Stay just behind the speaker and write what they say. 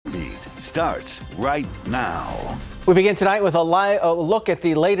starts right now. We begin tonight with a look at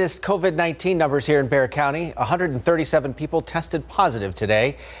the latest COVID-19 numbers here in Bexar County. 137 people tested positive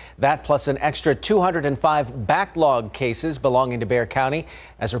today. That plus an extra 205 backlog cases belonging to Bexar County,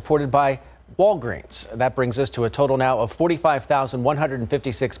 as reported by Walgreens. That brings us to a total now of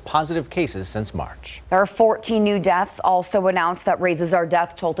 45,156 positive cases since March. There are 14 new deaths also announced. That raises our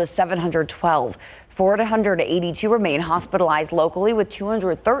death toll to 712. 482 remain hospitalized locally, with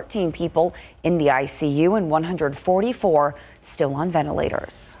 213 people in the ICU and 144 still on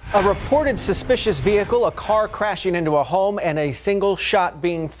ventilators. A reported suspicious vehicle, a car crashing into a home, and a single shot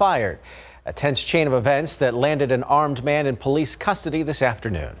being fired. A tense chain of events that landed an armed man in police custody this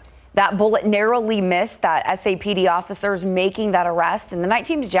afternoon. That bullet narrowly missed that SAPD officers making that arrest. And the night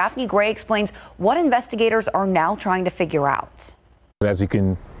team's Daphne Gray explains what investigators are now trying to figure out. As you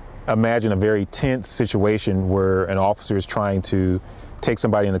can imagine, a very tense situation where an officer is trying to take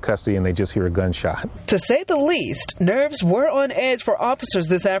somebody into custody and they just hear a gunshot. To say the least, nerves were on edge for officers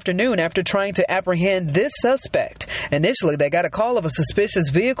this afternoon after trying to apprehend this suspect. Initially, they got a call of a suspicious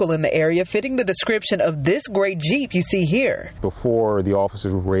vehicle in the area fitting the description of this gray Jeep you see here. Before the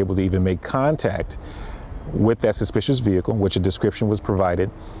officers were able to even make contact with that suspicious vehicle, which a description was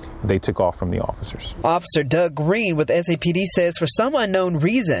provided, they took off from the officers. Officer Doug Green with SAPD says for some unknown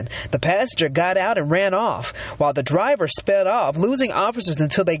reason, the passenger got out and ran off, while the driver sped off, losing officers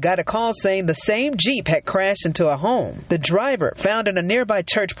until they got a call saying the same Jeep had crashed into a home. The driver found in a nearby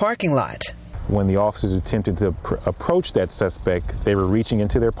church parking lot. When the officers attempted to approach that suspect, they were reaching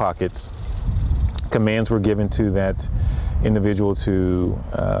into their pockets. Commands were given to that individual to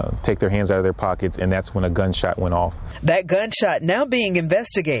take their hands out of their pockets, and that's when a gunshot went off. That gunshot now being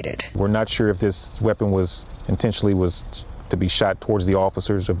investigated. We're not sure if this weapon was intentionally to be shot towards the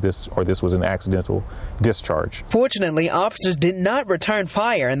officers or this was an accidental discharge. Fortunately, officers did not return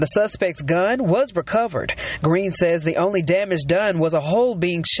fire and the suspect's gun was recovered. Green says the only damage done was a hole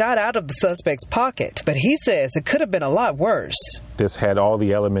being shot out of the suspect's pocket, but he says it could have been a lot worse. This had all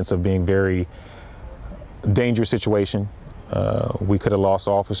the elements of being very dangerous situation. We could have lost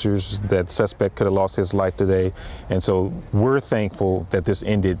officers. That suspect could have lost his life today. And so we're thankful that this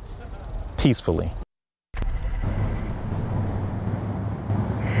ended peacefully.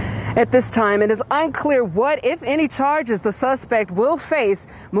 At this time, it is unclear what, if any, charges the suspect will face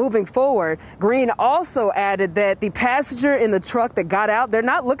moving forward. Green also added that the passenger in the truck that got out, they're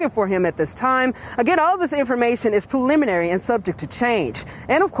not looking for him at this time. Again, all of this information is preliminary and subject to change.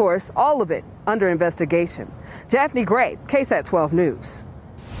 And of course, all of it under investigation. Daphne Gray, KSAT 12 News.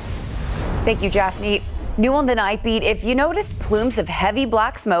 Thank you, Daphne. New on the Nightbeat, if you noticed plumes of heavy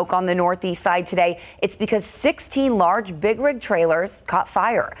black smoke on the northeast side today, it's because 16 large big rig trailers caught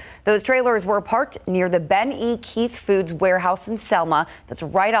fire. Those trailers were parked near the Ben E. Keith Foods warehouse in Selma. That's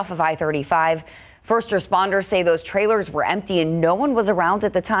right off of I-35. First responders say those trailers were empty and no one was around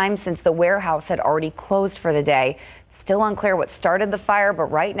at the time since the warehouse had already closed for the day. Still unclear what started the fire,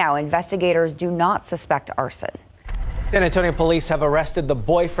 but right now investigators do not suspect arson. San Antonio police have arrested the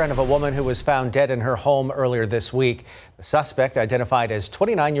boyfriend of a woman who was found dead in her home earlier this week. The suspect, identified as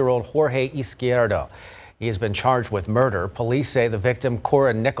 29-year-old Jorge Izquierdo. He has been charged with murder. Police say the victim,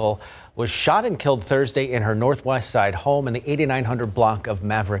 Cora Nickel, was shot and killed Thursday in her northwest side home in the 8900 block of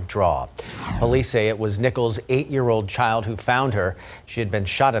Maverick Draw. Police say it was Nickel's 8-year-old child who found her. She had been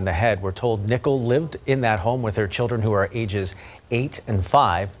shot in the head. We're told Nickel lived in that home with her children, who are ages 8 and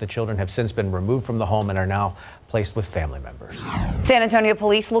 5. The children have since been removed from the home and are now placed with family members. San Antonio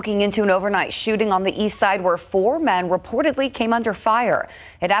police looking into an overnight shooting on the east side where 4 men reportedly came under fire.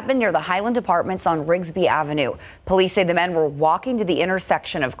 It happened near the Highland Apartments on Rigsby Avenue. Police say the men were walking to the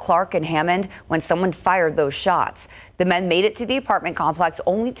intersection of Clark and Hammond when someone fired those shots. The men made it to the apartment complex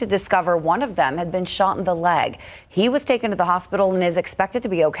only to discover one of them had been shot in the leg. He was taken to the hospital and is expected to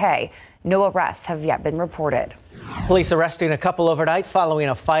be okay. No arrests have yet been reported. Police arresting a couple overnight following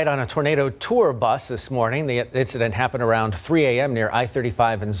a fight on a Tornado tour bus this morning. The incident happened around 3 a.m. near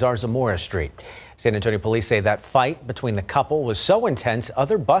I-35 and Zarzamora Street. San Antonio police say that fight between the couple was so intense,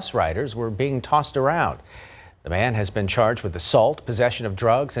 other bus riders were being tossed around. The man has been charged with assault, possession of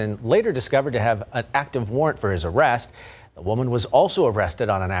drugs, and later discovered to have an active warrant for his arrest. The woman was also arrested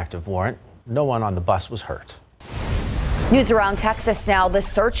on an active warrant. No one on the bus was hurt. News around Texas now. The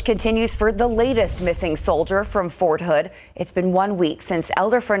search continues for the latest missing soldier from Fort Hood. It's been 1 week since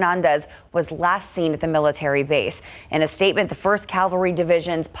Elder Fernandez was last seen at the military base. In a statement, the 1st Cavalry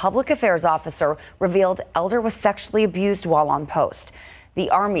Division's public affairs officer revealed Elder was sexually abused while on post. The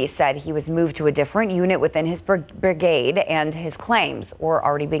Army said he was moved to a different unit within his brigade and his claims were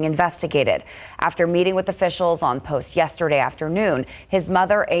already being investigated. After meeting with officials on post yesterday afternoon, his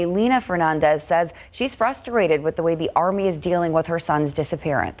mother, Elena Fernandez, says she's frustrated with the way the Army is dealing with her son's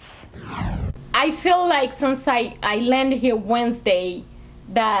disappearance. I feel like since I landed here Wednesday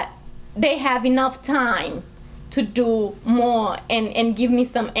that they have enough time to do more and give me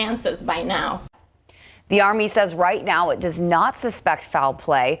some answers by now. The Army says right now it does not suspect foul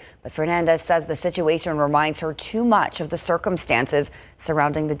play, but Fernandez says the situation reminds her too much of the circumstances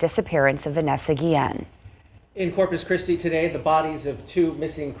surrounding the disappearance of Vanessa Guillen. In Corpus Christi today, the bodies of 2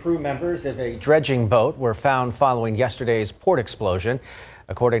 missing crew members of a dredging boat were found following yesterday's port explosion.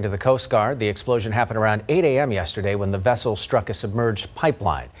 According to the Coast Guard, the explosion happened around 8 a.m. yesterday when the vessel struck a submerged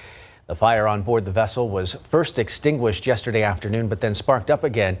pipeline. The fire on board the vessel was first extinguished yesterday afternoon, but then sparked up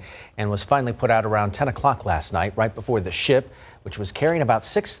again and was finally put out around 10 o'clock last night, right before the ship, which was carrying about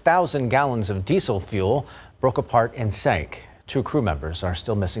 6,000 gallons of diesel fuel, broke apart and sank. 2 crew members are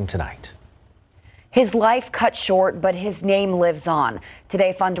still missing tonight. His life cut short, but his name lives on. Today,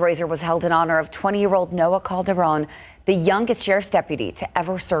 a fundraiser was held in honor of 20-year-old Noah Calderon, the youngest sheriff's deputy to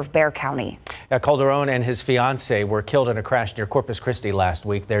ever serve Bexar County. Calderon and his fiancée were killed in a crash near Corpus Christi last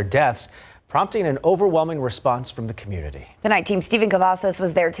week. Their deaths prompting an overwhelming response from the community. The night team Stephen Cavazos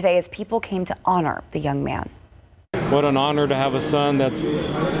was there today as people came to honor the young man. What an honor to have a son that's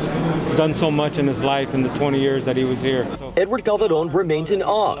done so much in his life in the 20 years that he was here. Edward Calderon remains in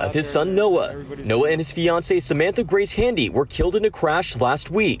awe of his son Noah. Noah and his fiancée Samantha Grace Handy were killed in a crash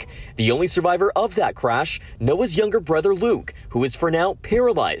last week. The only survivor of that crash, Noah's younger brother Luke, who is for now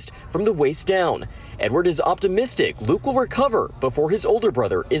paralyzed from the waist down. Edward is optimistic Luke will recover before his older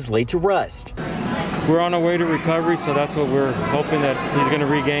brother is laid to rest. We're on our way to recovery, so that's what we're hoping, that he's going to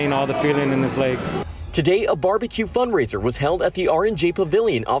regain all the feeling in his legs. Today, a barbecue fundraiser was held at the R&J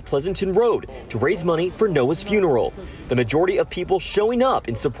Pavilion off Pleasanton Road to raise money for Noah's funeral. The majority of people showing up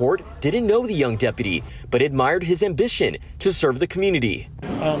in support didn't know the young deputy, but admired his ambition to serve the community.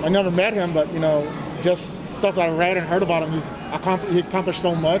 I never met him, but, just stuff that I read and heard about him, he accomplished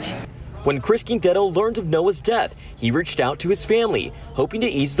so much. When Chris Quintero learned of Noah's death, he reached out to his family, hoping to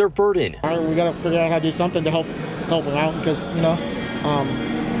ease their burden. All right, we got to figure out how to do something to help him out because,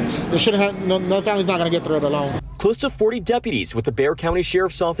 they shouldn't have, no family's not going to get through it alone. Close to 40 deputies with the Bexar County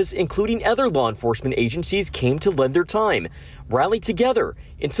Sheriff's Office, including other law enforcement agencies, came to lend their time, rallied together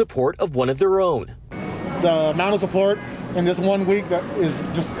in support of one of their own. The amount of support in this 1 week that is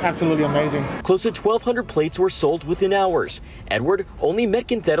just absolutely amazing. Close to 1,200 plates were sold within hours. Edward only met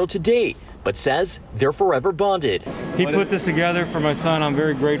Quintero today, but says they're forever bonded. He put this together for my son. I'm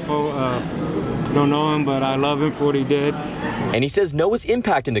very grateful. Don't know him, but I love him for what he did. And he says Noah's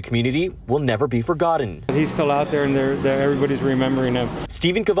impact in the community will never be forgotten. He's still out there, and everybody's remembering him.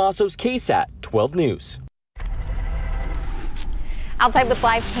 Stephen Cavazos, KSAT 12 News. Outside with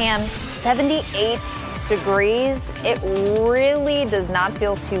live cam, 78 degrees. It really does not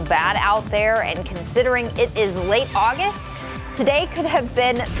feel too bad out there, and considering it is late August, today could have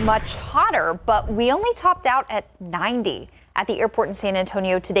been much hotter, but we only topped out at 90 at the airport in San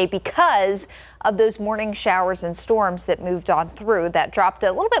Antonio today because of those morning showers and storms that moved on through. That dropped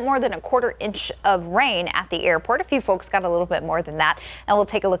a little bit more than a quarter inch of rain at the airport. A few folks got a little bit more than that. And we'll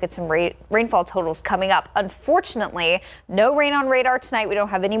take a look at some rainfall totals coming up. Unfortunately, no rain on radar tonight. We don't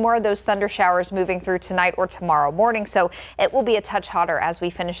have any more of those thunder showers moving through tonight or tomorrow morning. So it will be a touch hotter as we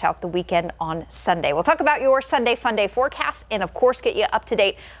finish out the weekend on Sunday. We'll talk about your Sunday Fun Day forecast and, of course, get you up to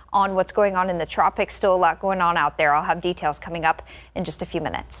date on what's going on in the tropics. Still a lot going on out there. I'll have details coming up in just a few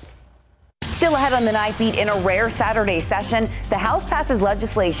minutes. Still ahead on the Nightbeat, in a rare Saturday session, the House passes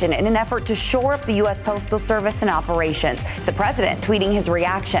legislation in an effort to shore up the U.S. Postal Service and operations. The president tweeting his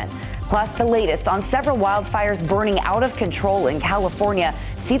reaction. Plus, the latest on several wildfires burning out of control in California.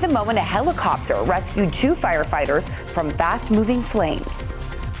 See the moment a helicopter rescued 2 firefighters from fast-moving flames.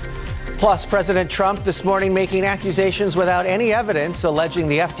 Plus, President Trump this morning making accusations without any evidence, alleging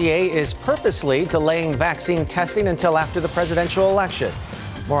the FDA is purposely delaying vaccine testing until after the presidential election.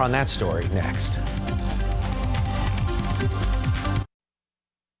 More on that story next.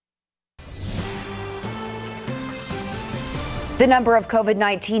 The number of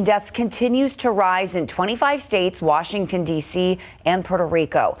COVID-19 deaths continues to rise in 25 states, Washington, D.C., and Puerto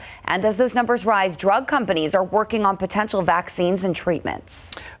Rico. And as those numbers rise, drug companies are working on potential vaccines and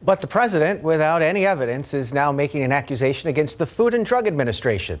treatments. But the president, without any evidence, is now making an accusation against the Food and Drug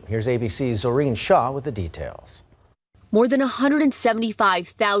Administration. Here's ABC's Zoreen Shaw with the details. More than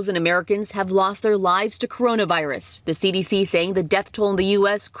 175,000 Americans have lost their lives to coronavirus. The CDC saying the death toll in the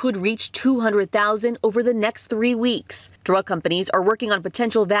U.S. could reach 200,000 over the next 3 weeks. Drug companies are working on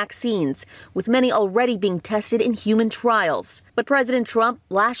potential vaccines, with many already being tested in human trials. But President Trump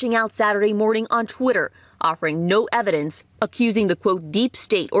lashing out Saturday morning on Twitter, offering no evidence, accusing the, quote, deep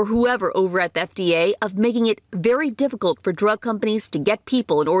state or whoever over at the FDA of making it very difficult for drug companies to get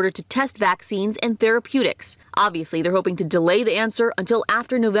people in order to test vaccines and therapeutics. Obviously, they're hoping to delay the answer until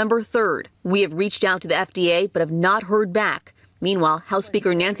after November 3rd. We have reached out to the FDA but have not heard back. Meanwhile, House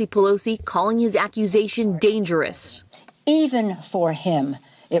Speaker Nancy Pelosi calling his accusation dangerous. Even for him,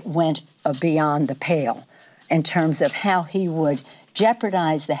 it went beyond the pale in terms of how he would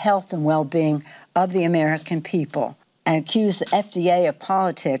jeopardize the health and well-being of the American people and accuse the FDA of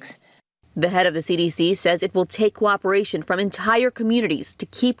politics. The head of the CDC says it will take cooperation from entire communities to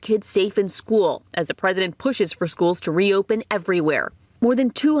keep kids safe in school as the president pushes for schools to reopen everywhere. More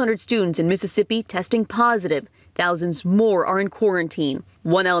than 200 students in Mississippi testing positive. Thousands more are in quarantine.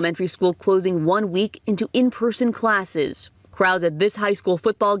 One elementary school closing 1 week into in-person classes. Crowds at this high school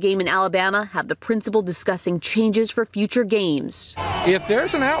football game in Alabama have the principal discussing changes for future games. If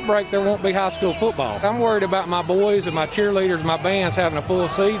there's an outbreak, there won't be high school football. I'm worried about my boys and my cheerleaders, my bands having a full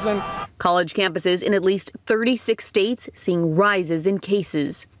season. College campuses in at least 36 states seeing rises in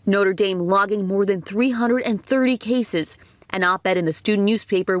cases. Notre Dame logging more than 330 cases. An op-ed in the student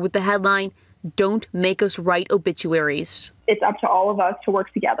newspaper with the headline, "Don't make us write obituaries." It's up to all of us to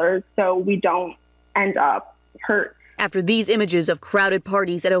work together so we don't end up hurt. After these images of crowded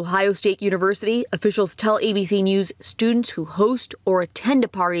parties at Ohio State University, officials tell ABC News students who host or attend a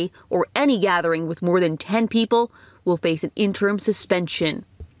party or any gathering with more than 10 people will face an interim suspension.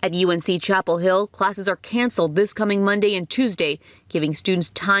 At UNC Chapel Hill, classes are canceled this coming Monday and Tuesday, giving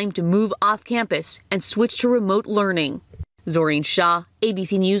students time to move off campus and switch to remote learning. Zoreen Shah,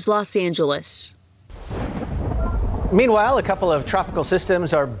 ABC News, Los Angeles. Meanwhile, a couple of tropical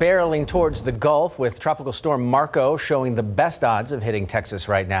systems are barreling towards the Gulf, with Tropical Storm Marco showing the best odds of hitting Texas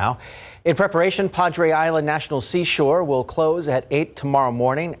right now. In preparation, Padre Island National Seashore will close at 8 tomorrow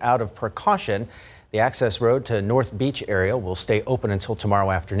morning out of precaution. The access road to North Beach area will stay open until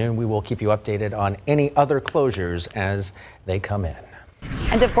tomorrow afternoon. We will keep you updated on any other closures as they come in.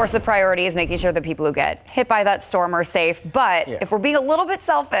 And of course, the priority is making sure the people who get hit by that storm are safe. But if we're being a little bit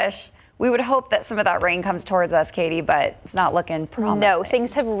selfish, we would hope that some of that rain comes towards us, Katie, but it's not looking promising. No,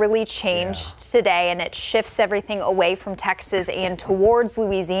 things have really changed today, and it shifts everything away from Texas and towards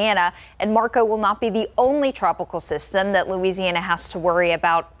Louisiana. And Marco will not be the only tropical system that Louisiana has to worry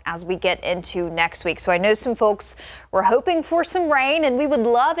about as we get into next week. So I know some folks were hoping for some rain, and we would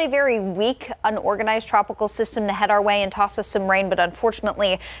love a very weak, unorganized tropical system to head our way and toss us some rain, but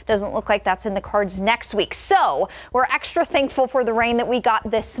unfortunately, it doesn't look like that's in the cards next week. So we're extra thankful for the rain that we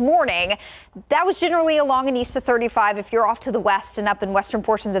got this morning. That was generally along and east of 35. If you're off to the west and up in western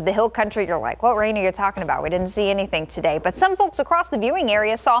portions of the hill country, you're like, what rain are you talking about? We didn't see anything today. But some folks across the viewing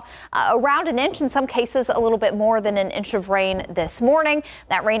area saw around an inch, in some cases a little bit more than an inch of rain this morning.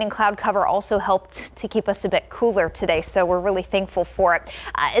 That rain and cloud cover also helped to keep us a bit cooler today, so we're really thankful for it.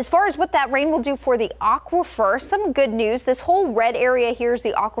 As far as what that rain will do for the aquifer, some good news. This whole red area here is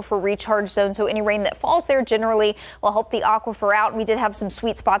the aquifer recharge zone, so any rain that falls there generally will help the aquifer out. And we did have some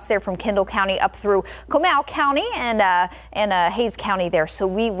sweet spots there from Kendall County up through Comal County and Hayes County there, so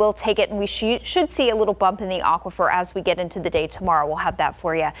we will take it, and we should see a little bump in the aquifer as we get into the day tomorrow. We'll have that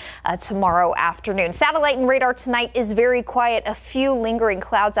for you tomorrow afternoon. Satellite and radar tonight is very quiet. A few lingering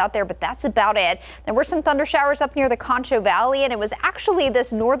clouds out there, but that's about it. There were some thunder showers up near the Concho Valley, and it was actually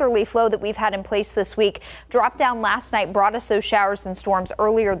this northerly flow that we've had in place this week. Dropped down last night, brought us those showers and storms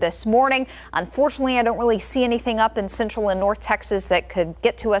earlier this morning. Unfortunately, I don't really see anything up in central and north Texas that could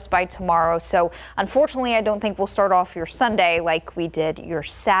get to us by tomorrow. So unfortunately, I don't think we'll start off your Sunday like we did your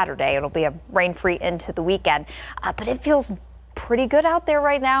Saturday. It'll be a rain-free into the weekend, but it feels pretty good out there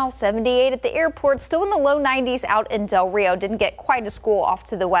right now. 78 at the airport, still in the low 90s out in Del Rio. Didn't get quite a school off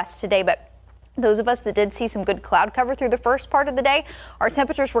to the west today, but those of us that did see some good cloud cover through the first part of the day, our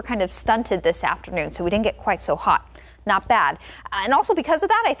temperatures were kind of stunted this afternoon, so we didn't get quite so hot. Not bad. And also because of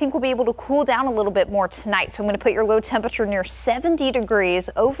that, I think we'll be able to cool down a little bit more tonight. So I'm going to put your low temperature near 70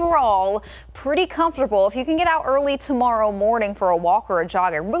 degrees. Overall, pretty comfortable. If you can get out early tomorrow morning for a walk or a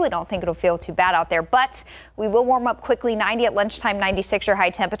jog, I really don't think it'll feel too bad out there. But we will warm up quickly. 90 at lunchtime, 96 your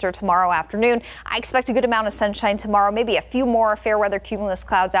high temperature tomorrow afternoon. I expect a good amount of sunshine tomorrow, maybe a few more fair weather cumulus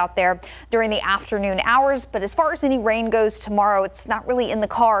clouds out there during the afternoon hours. But as far as any rain goes tomorrow, it's not really in the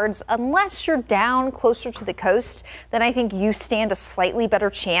cards unless you're down closer to the coast. then I think you stand a slightly better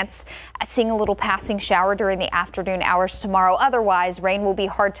chance at seeing a little passing shower during the afternoon hours tomorrow. Otherwise, rain will be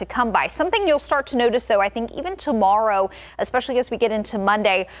hard to come by. Something you'll start to notice, though, I think even tomorrow, especially as we get into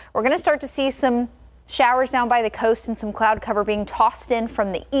Monday, we're going to start to see some showers down by the coast and some cloud cover being tossed in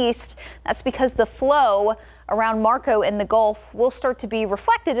from the east. That's because the flow around Marco in the Gulf will start to be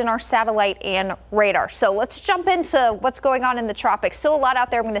reflected in our satellite and radar. So let's jump into what's going on in the tropics. Still a lot out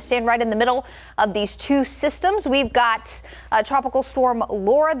there. I'm going to stand right in the middle of these two systems. We've got Tropical Storm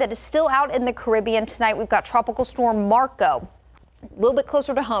Laura that is still out in the Caribbean tonight. We've got Tropical Storm Marco a little bit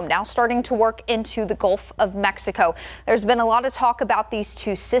closer to home now, starting to work into the Gulf of Mexico. There's been a lot of talk about these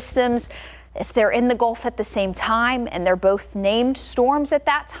two systems. If they're in the Gulf at the same time and they're both named storms at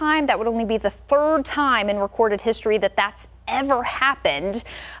that time, that would only be the third time in recorded history that that's ever happened.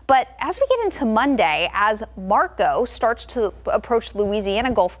 But as we get into Monday, as Marco starts to approach Louisiana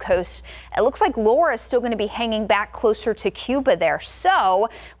Gulf Coast, it looks like Laura is still going to be hanging back closer to Cuba there. So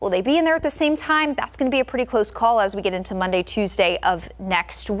will they be in there at the same time? That's going to be a pretty close call as we get into Monday, Tuesday of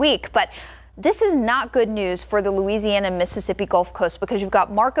next week. But this is not good news for the Louisiana and Mississippi Gulf Coast, because you've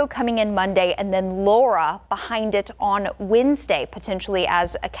got Marco coming in Monday and then Laura behind it on Wednesday, potentially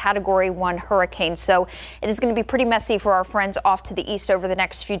as a Category 1 hurricane. So it is going to be pretty messy for our friends off to the east over the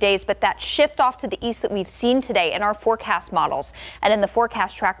next few days. But that shift off to the east that we've seen today in our forecast models and in the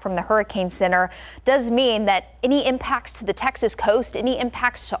forecast track from the Hurricane Center does mean that any impacts to the Texas coast, any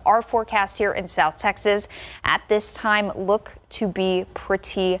impacts to our forecast here in South Texas at this time look to be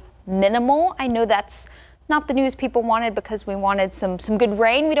pretty minimal. I know that's not the news people wanted, because we wanted some good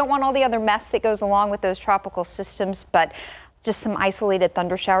rain. We don't want all the other mess that goes along with those tropical systems, but just some isolated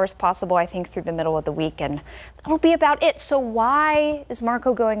thunder showers possible, I think, through the middle of the week, and that'll be about it. So why is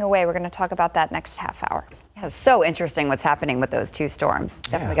Marco going away? We're going to talk about that next half hour. Yeah, so interesting what's happening with those two storms.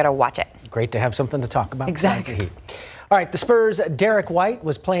 Definitely got to watch it. Great to have something to talk about. Exactly. Besides the heat. All right, the Spurs' Derek White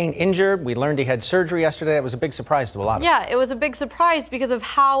was playing injured. We learned he had surgery yesterday. It was a big surprise to a lot of us. Yeah, it was a big surprise because of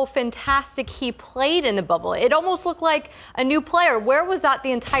how fantastic he played in the bubble. It almost looked like a new player. Where was that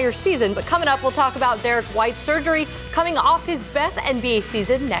the entire season? But coming up, we'll talk about Derek White's surgery, coming off his best NBA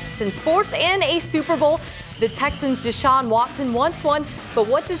season, next in sports, and a Super Bowl. The Texans' Deshaun Watson once won, but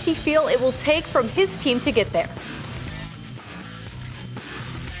what does he feel it will take from his team to get there?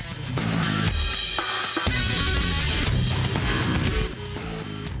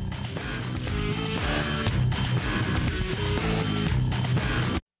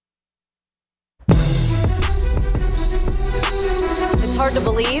 Hard to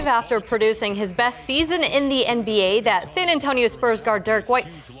believe after producing his best season in the NBA that San Antonio Spurs guard Derek White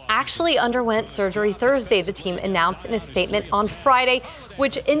actually underwent surgery Thursday. The team announced in a statement on Friday,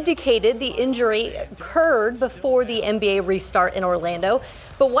 which indicated the injury occurred before the NBA restart in Orlando.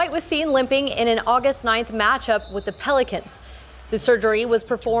 But White was seen limping in an August 9th matchup with the Pelicans. The surgery was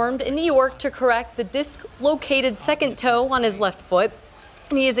performed in New York to correct the dislocated second toe on his left foot,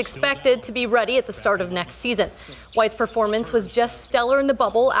 and he is expected to be ready at the start of next season. White's performance was just stellar in the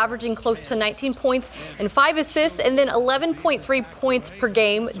bubble, averaging close to 19 points and 5 assists, and then 11.3 points per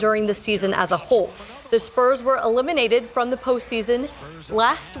game during the season as a whole. The Spurs were eliminated from the postseason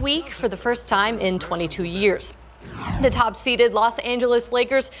last week for the first time in 22 years. The top-seeded Los Angeles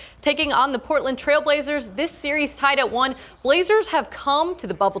Lakers taking on the Portland Trailblazers. This series tied at 1. Blazers have come to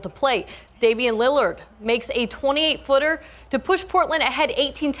the bubble to play. Damian Lillard makes a 28-footer to push Portland ahead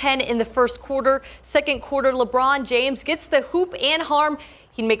 18-10 in the first quarter. Second quarter, LeBron James gets the hoop and harm.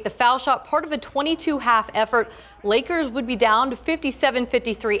 He'd make the foul shot part of a 22-half effort. Lakers would be down to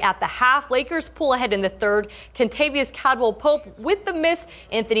 57-53 at the half. Lakers pull ahead in the third. Kentavious Caldwell-Pope with the miss.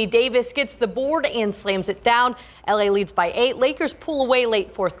 Anthony Davis gets the board and slams it down. LA leads by 8. Lakers pull away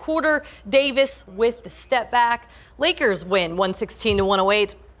late fourth quarter. Davis with the step back. Lakers win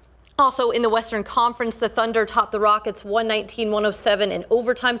 116-108. Also in the Western Conference, the Thunder topped the Rockets 119-107 in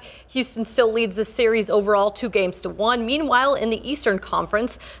overtime. Houston still leads the series overall 2-1. Meanwhile, in the Eastern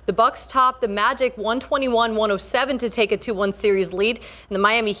Conference, the Bucks topped the Magic 121-107 to take a 2-1 series lead. And the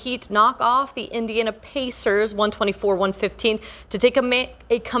Miami Heat knock off the Indiana Pacers 124-115 to take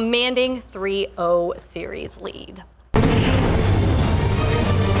a commanding 3-0 series lead.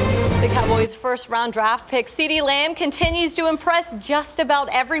 The Cowboys' first-round draft pick, CeeDee Lamb, continues to impress just about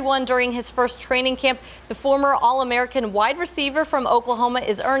everyone during his first training camp. The former All-American wide receiver from Oklahoma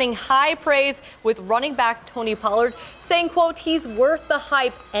is earning high praise, with running back Tony Pollard saying, quote, "He's worth the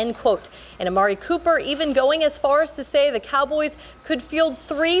hype," end quote. And Amari Cooper even going as far as to say the Cowboys could field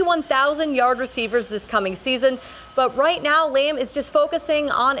 3 1,000-yard receivers this coming season. But right now, Lamb is just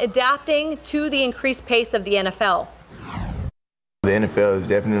focusing on adapting to the increased pace of the NFL. The NFL is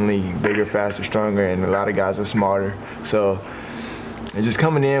definitely bigger, faster, stronger, and a lot of guys are smarter. So, and just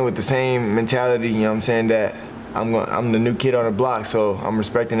coming in with the same mentality, you know what I'm saying, that I'm the new kid on the block, so I'm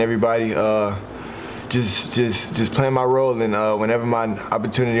respecting everybody. Just playing my role, and whenever my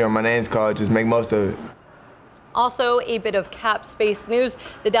opportunity or my name's called, just make most of it. Also, a bit of cap space news.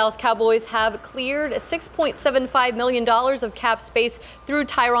 The Dallas Cowboys have cleared $6.75 million of cap space through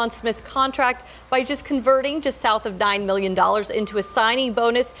Tyron Smith's contract by just converting just south of $9 million into a signing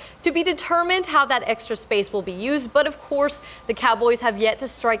bonus. To be determined how that extra space will be used. But of course, the Cowboys have yet to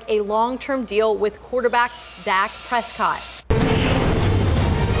strike a long-term deal with quarterback Dak Prescott.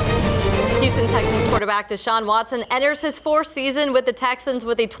 Houston Texans quarterback Deshaun Watson enters his fourth season with the Texans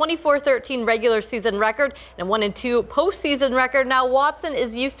with a 24-13 regular season record and a 1-2 postseason record. Now Watson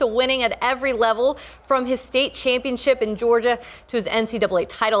is used to winning at every level, from his state championship in Georgia to his NCAA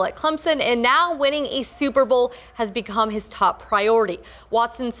title at Clemson, and now winning a Super Bowl has become his top priority.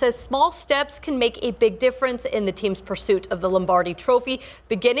 Watson says small steps can make a big difference in the team's pursuit of the Lombardi Trophy,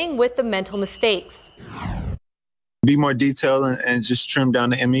 beginning with the mental mistakes. Be more detailed and just trim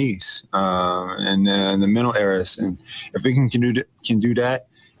down the MEs and the mental errors. And if we can do that,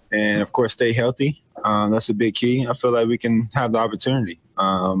 and of course stay healthy, that's a big key. I feel like we can have the opportunity.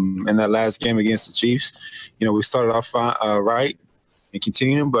 In that last game against the Chiefs, we started off right and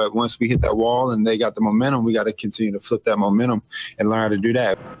continuing, but once we hit that wall and they got the momentum, we got to continue to flip that momentum and learn how to do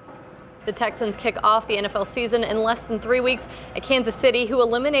that. The Texans kick off the NFL season in less than 3 weeks at Kansas City, who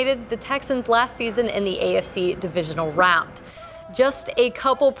eliminated the Texans last season in the AFC divisional round. Just a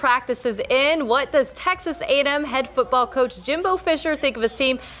couple practices in, what does Texas A&M head football coach Jimbo Fisher think of his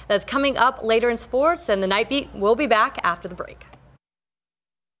team that's coming up later in sports? And the Nightbeat will be back after the break.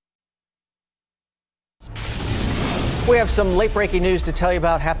 We have some late-breaking news to tell you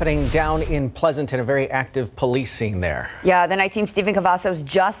about happening down in Pleasanton, a very active police scene there. Yeah, the night team Stephen Cavazos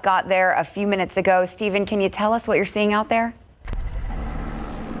just got there a few minutes ago. Stephen, can you tell us what you're seeing out there?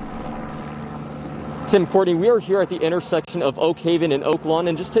 Tim, Courtney, we are here at the intersection of Oak Haven and Oak Lawn,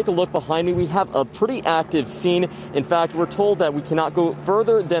 and just take a look behind me. We have a pretty active scene. In fact, we're told that we cannot go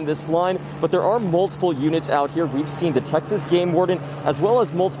further than this line, but there are multiple units out here. We've seen the Texas game warden as well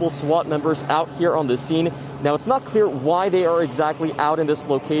as multiple SWAT members out here on the scene. Now, it's not clear why they are exactly out in this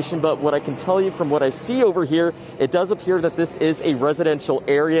location, but what I can tell you from what I see over here, it does appear that this is a residential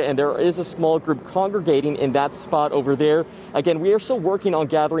area, and there is a small group congregating in that spot over there. Again, we are still working on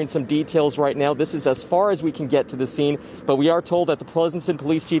gathering some details right now. This is as far as we can get to the scene, but we are told that the Pleasanton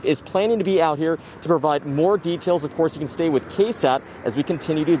Police Chief is planning to be out here to provide more details. Of course, you can stay with KSAT as we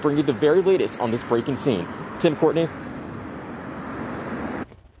continue to bring you the very latest on this breaking scene. Tim, Courtney.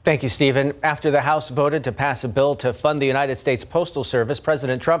 Thank you, Stephen. After the House voted to pass a bill to fund the United States Postal Service,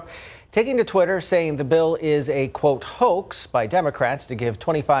 President Trump taking to Twitter saying the bill is a, quote, hoax by Democrats to give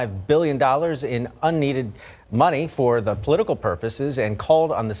 $25 billion in unneeded money for the political purposes, and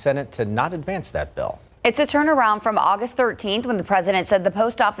called on the Senate to not advance that bill. It's a turnaround from August 13th when the president said the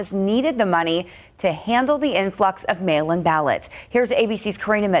post office needed the money to handle the influx of mail-in ballots. Here's ABC's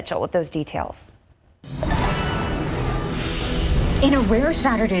Karina Mitchell with those details. In a rare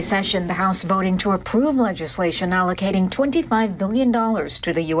Saturday session, the House voting to approve legislation allocating $25 billion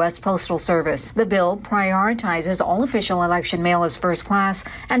to the U.S. Postal Service. The bill prioritizes all official election mail as first class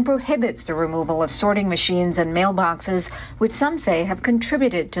and prohibits the removal of sorting machines and mailboxes, which some say have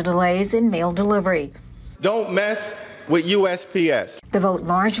contributed to delays in mail delivery. Don't mess with USPS. The vote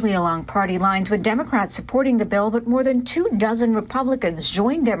largely along party lines, with Democrats supporting the bill, but more than 24 Republicans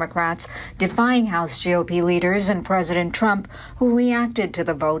joined Democrats, defying House GOP leaders and President Trump, who reacted to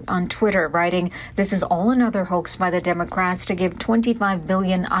the vote on Twitter, writing, "This is all another hoax by the Democrats to give $25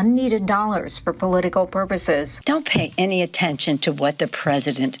 billion unneeded dollars for political purposes." Don't pay any attention to what the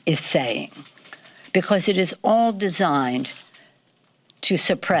president is saying, because it is all designed to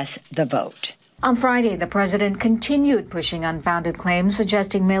suppress the vote. On Friday, the president continued pushing unfounded claims,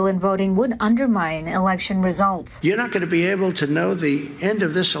 suggesting mail-in voting would undermine election results. You're not going to be able to know the end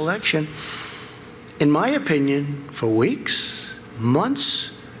of this election, in my opinion, for weeks,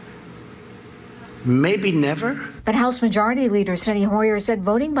 months, maybe never. But House Majority Leader Steny Hoyer said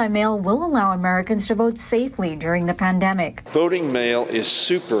voting by mail will allow Americans to vote safely during the pandemic. Voting mail is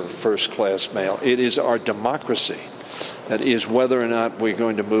super first-class mail. It is our democracy. That is whether or not we're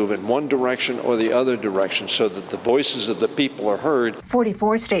going to move in one direction or the other direction so that the voices of the people are heard.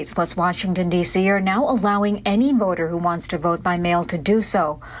 44 states plus Washington, D.C. are now allowing any voter who wants to vote by mail to do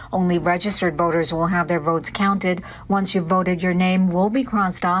so. Only registered voters will have their votes counted. Once you've voted, your name will be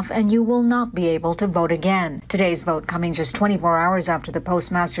crossed off and you will not be able to vote again. Today's vote coming just 24 hours after the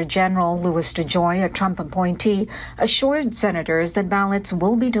Postmaster General, Louis DeJoy, a Trump appointee, assured senators that ballots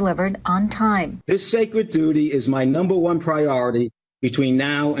will be delivered on time. This sacred duty is my number one priority between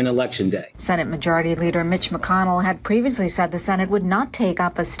now and Election Day. Senate Majority Leader Mitch McConnell had previously said the Senate would not take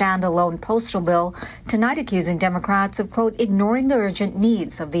up a standalone postal bill, tonight accusing Democrats of, quote, ignoring the urgent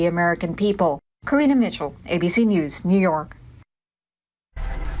needs of the American people. Karina Mitchell, ABC News, New York.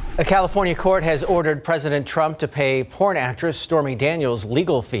 A California court has ordered President Trump to pay porn actress Stormy Daniels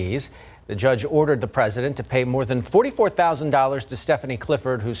legal fees. The judge ordered the president to pay more than $44,000 to Stephanie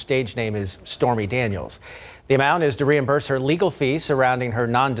Clifford, whose stage name is Stormy Daniels. The amount is to reimburse her legal fees surrounding her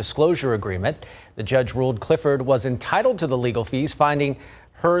non-disclosure agreement. The judge ruled Clifford was entitled to the legal fees, finding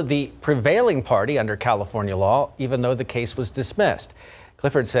her the prevailing party under California law, even though the case was dismissed.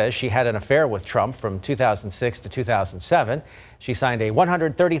 Clifford says she had an affair with Trump from 2006 to 2007. She signed a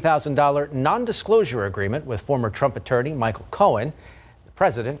 $130,000 non-disclosure agreement with former Trump attorney Michael Cohen. The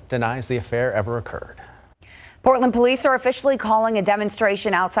president denies the affair ever occurred. Portland police are officially calling a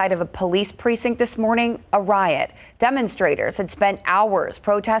demonstration outside of a police precinct this morning a riot. Demonstrators had spent hours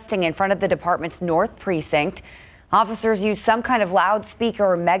protesting in front of the department's North Precinct. Officers used some kind of loudspeaker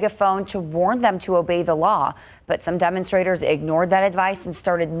or megaphone to warn them to obey the law, but some demonstrators ignored that advice and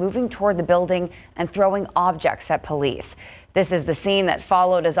started moving toward the building and throwing objects at police. This is the scene that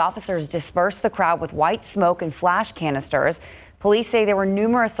followed as officers dispersed the crowd with white smoke and flash canisters. Police say there were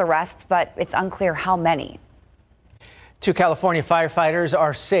numerous arrests, but it's unclear how many. 2 California firefighters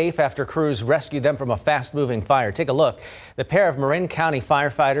are safe after crews rescued them from a fast-moving fire. Take a look. The pair of Marin County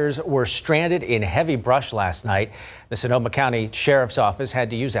firefighters were stranded in heavy brush last night. The Sonoma County Sheriff's Office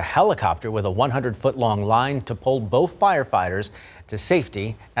had to use a helicopter with a 100-foot-long line to pull both firefighters to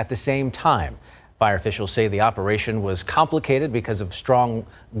safety at the same time. Fire officials say the operation was complicated because of strong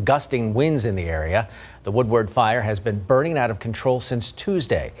gusting winds in the area. The Woodward fire has been burning out of control since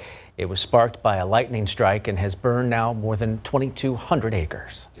Tuesday. It was sparked by a lightning strike and has burned now more than 2,200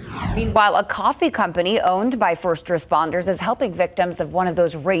 acres. Meanwhile, a coffee company owned by first responders is helping victims of one of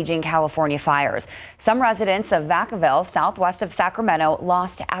those raging California fires. Some residents of Vacaville, southwest of Sacramento,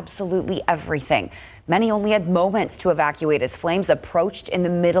 lost absolutely everything. Many only had moments to evacuate as flames approached in the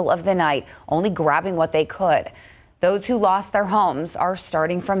middle of the night, only grabbing what they could. Those who lost their homes are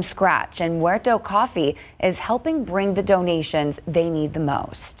starting from scratch, and Huerto Coffee is helping bring the donations they need the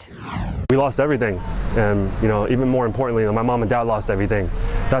most. We lost everything, and even more importantly, my mom and dad lost everything.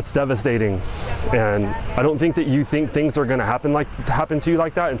 That's devastating, and I don't think that you think things are going to happen to you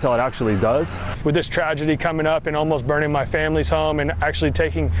like that until it actually does. With this tragedy coming up and almost burning my family's home and actually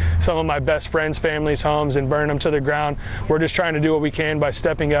taking some of my best friends' families' homes and burning them to the ground, we're just trying to do what we can by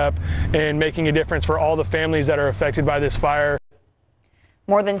stepping up and making a difference for all the families that are affected by this fire.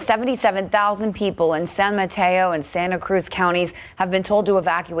 More than 77,000 people in San Mateo and Santa Cruz counties have been told to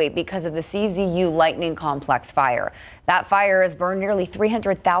evacuate because of the CZU Lightning Complex fire. That fire has burned nearly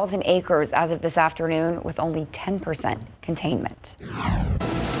 300,000 acres as of this afternoon, with only 10% containment.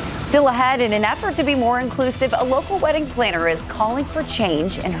 Still ahead, in an effort to be more inclusive, a local wedding planner is calling for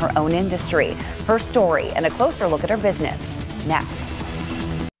change in her own industry. Her story and a closer look at her business next.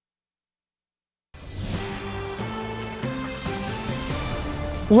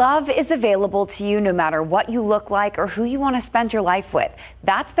 Love is available to you no matter what you look like or who you want to spend your life with.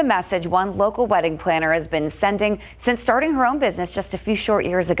 That's the message one local wedding planner has been sending since starting her own business just a few short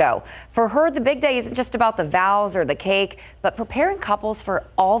years ago. For her, the big day isn't just about the vows or the cake, but preparing couples for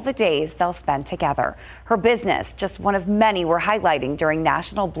all the days they'll spend together. Her business, just one of many we're highlighting during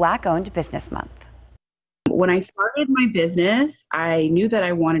National Black-Owned Business Month. When I started my business, I knew that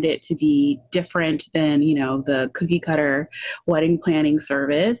I wanted it to be different than, the cookie cutter wedding planning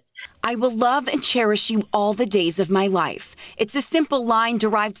service. I will love and cherish you all the days of my life. It's a simple line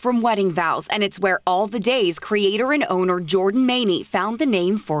derived from wedding vows, and it's where All the Days creator and owner Jordan Maney found the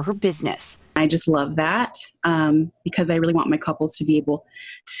name for her business. I just love that because I really want my couples to be able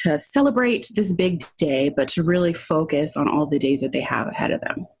to celebrate this big day, but to really focus on all the days that they have ahead of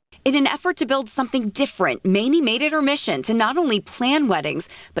them. In an effort to build something different, Maney made it her mission to not only plan weddings,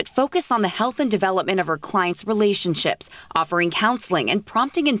 but focus on the health and development of her clients' relationships, offering counseling and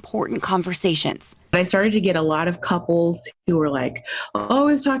prompting important conversations. I started to get a lot of couples who were like, oh,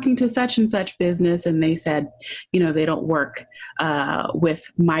 I was talking to such and such business, and they said, they don't work with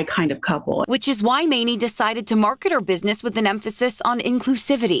my kind of couple. Which is why Maney decided to market her business with an emphasis on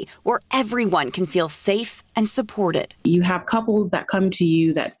inclusivity, where everyone can feel safe and supported. You have couples that come to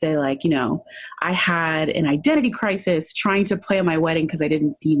you that say like, I had an identity crisis trying to plan my wedding because I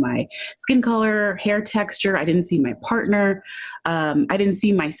didn't see my skin color, hair texture, I didn't see my partner, I didn't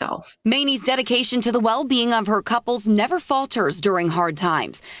see myself. Maney's dedication to the well-being of her couples never falters during hard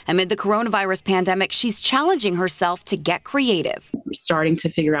times. Amid the coronavirus pandemic, she's challenging herself to get creative. We're starting to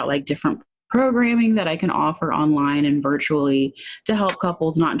figure out like different programming that I can offer online and virtually to help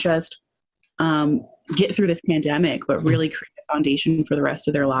couples not just get through this pandemic, but really create a foundation for the rest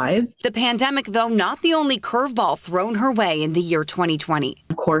of their lives. The pandemic, though, not the only curveball thrown her way in the year 2020.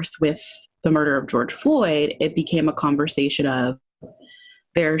 Of course, with the murder of George Floyd, it became a conversation of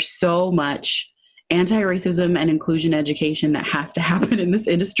there's so much anti-racism and inclusion education that has to happen in this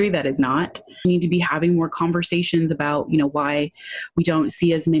industry that is not. We need to be having more conversations about, why we don't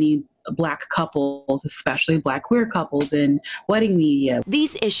see as many Black couples, especially Black queer couples, in wedding media.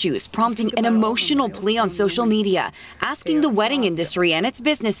 These issues prompting an emotional plea on social media, asking the wedding industry and its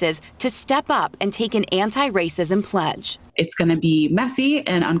businesses to step up and take an anti-racism pledge. It's going to be messy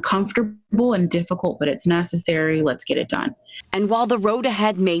and uncomfortable and difficult, but it's necessary. Let's get it done. And while the road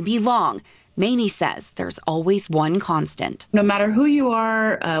ahead may be long, Maney says there's always one constant. No matter who you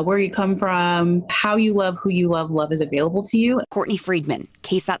are, where you come from, how you love, who you love, love is available to you. Courtney Friedman,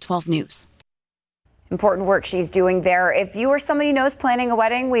 KSAT 12 News. Important work she's doing there. If you or somebody you know is planning a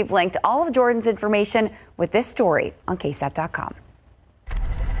wedding, we've linked all of Jordan's information with this story on KSAT.com.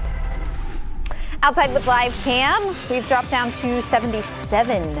 Outside with live cam, we've dropped down to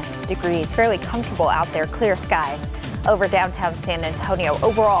 77 degrees. Fairly comfortable out there, clear skies over downtown San Antonio.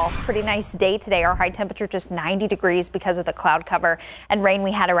 Overall, pretty nice day today. Our high temperature just 90 degrees because of the cloud cover and rain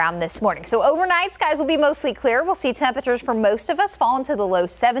we had around this morning. So overnight, skies will be mostly clear. We'll see temperatures for most of us fall into the low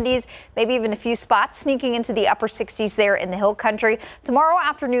 70s, maybe even a few spots sneaking into the upper 60s there in the hill country. Tomorrow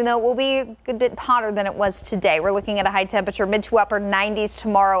afternoon, though, will be a good bit hotter than it was today. We're looking at a high temperature mid to upper 90s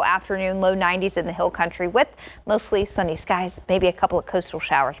tomorrow afternoon, low 90s in the hill country with mostly sunny skies, maybe a couple of coastal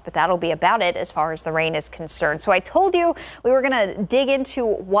showers, but that'll be about it as far as the rain is concerned. So I told you we were going to dig into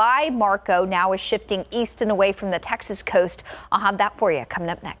why Marco now is shifting east and away from the Texas coast. I'll have that for you coming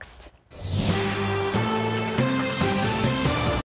up next.